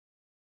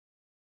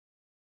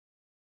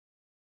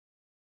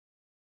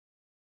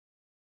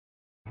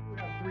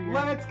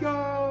here. Let's No,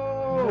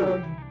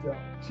 go! you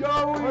don't.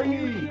 Joey! Are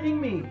you kidding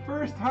me?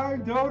 First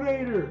time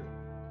donator!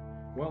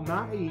 Well,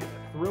 not a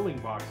thrilling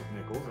box of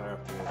nickels, I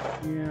have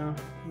to. Yeah,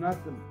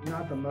 not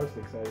the most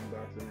exciting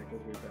box of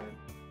nickels we've had.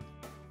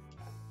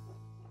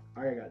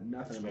 I got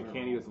nothing. Yeah,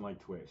 Candy doesn't like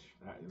Twitch.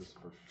 That is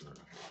for sure.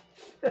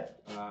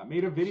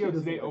 Made a video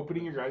today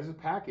opening your guys'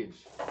 package.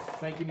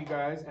 Thanking you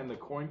guys and the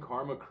Coin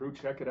Karma crew.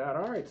 Check it out.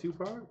 All right,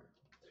 Tupac.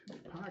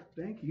 Tupac,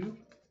 thank you.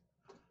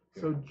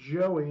 So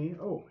Joey,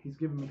 oh, he's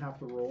giving me half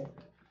the roll.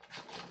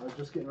 I was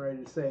just getting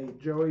ready to say,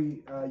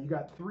 Joey, you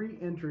got 3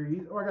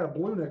 entries. Oh, I got a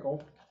blue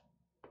nickel.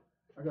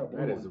 I got a blue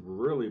That one. is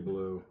really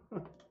blue.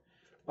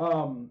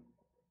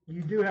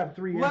 You do have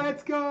 3 entries.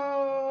 Let's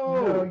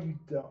go! No, you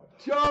don't.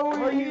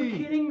 Joey! Are you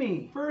kidding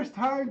me? First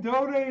time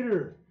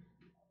donator.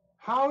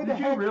 How the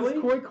heck really?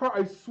 is Coin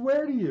Karma? I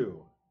swear to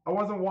you. I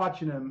wasn't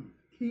watching him.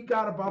 He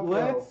got a Buffalo.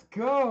 Let's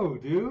go,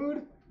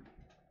 dude.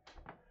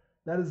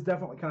 That is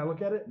definitely. Can I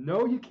look at it?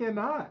 No, you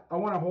cannot. I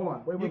want to hold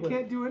on. Wait. You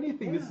can't do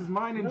anything. Yeah. This is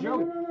mine and No,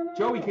 Joey. no.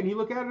 Joey, can he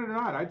look at it or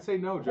not? I'd say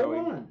no, Joey.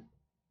 Hold on.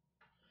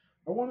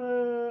 I want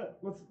to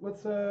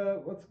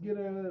let's get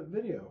a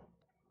video.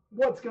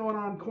 What's going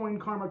on, Coin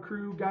Karma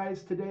crew,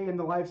 guys? Today in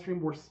the live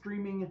stream, we're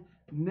streaming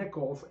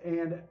nickels,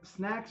 and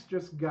Snacks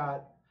just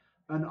got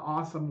an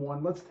awesome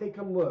one. Let's take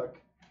a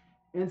look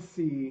and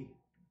see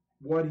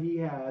what he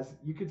has.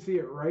 You can see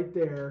it right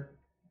there.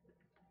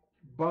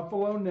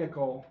 Buffalo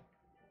nickel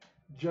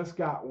just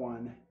got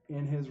one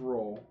in his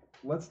roll.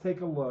 Let's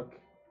take a look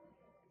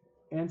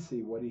and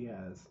see what he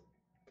has.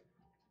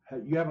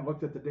 You haven't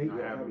looked at the date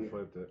yet, I have haven't you?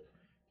 flipped it.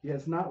 He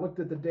has not looked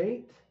at the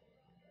date.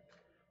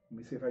 Let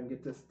me see if I can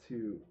get this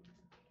to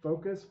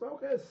focus.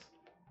 Focus.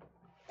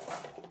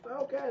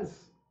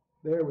 Focus.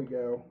 There we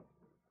go.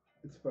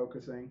 It's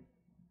focusing.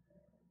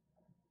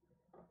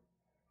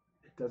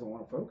 It doesn't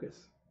want to focus.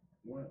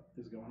 What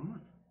is going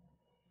on?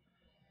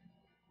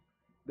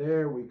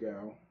 There we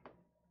go.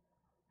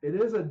 It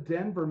is a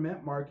Denver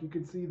mint mark. You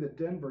can see the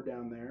Denver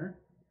down there.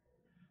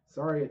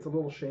 Sorry, it's a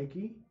little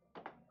shaky.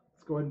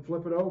 Let's go ahead and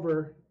flip it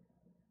over.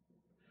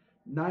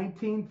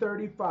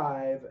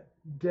 1935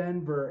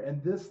 Denver,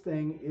 and this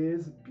thing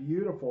is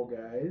beautiful,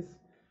 guys.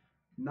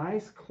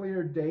 Nice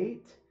clear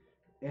date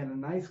and a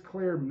nice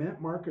clear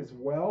mint mark as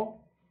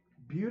well.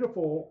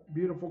 Beautiful,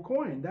 beautiful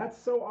coin. That's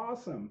so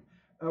awesome.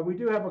 We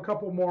do have a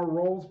couple more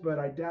rolls, but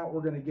I doubt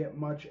we're going to get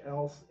much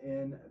else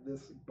in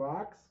this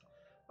box.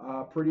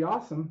 Pretty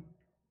awesome.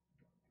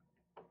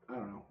 I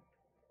don't know.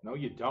 No,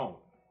 you don't.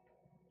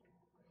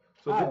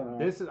 So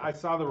this is. I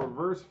saw the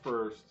reverse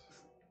first.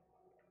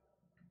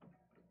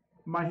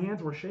 My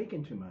hands were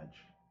shaking too much.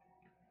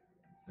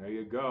 There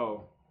you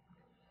go.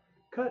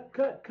 Cut,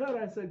 cut, cut.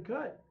 I said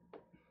cut.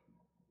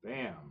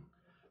 Bam.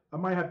 I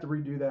might have to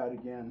redo that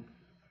again.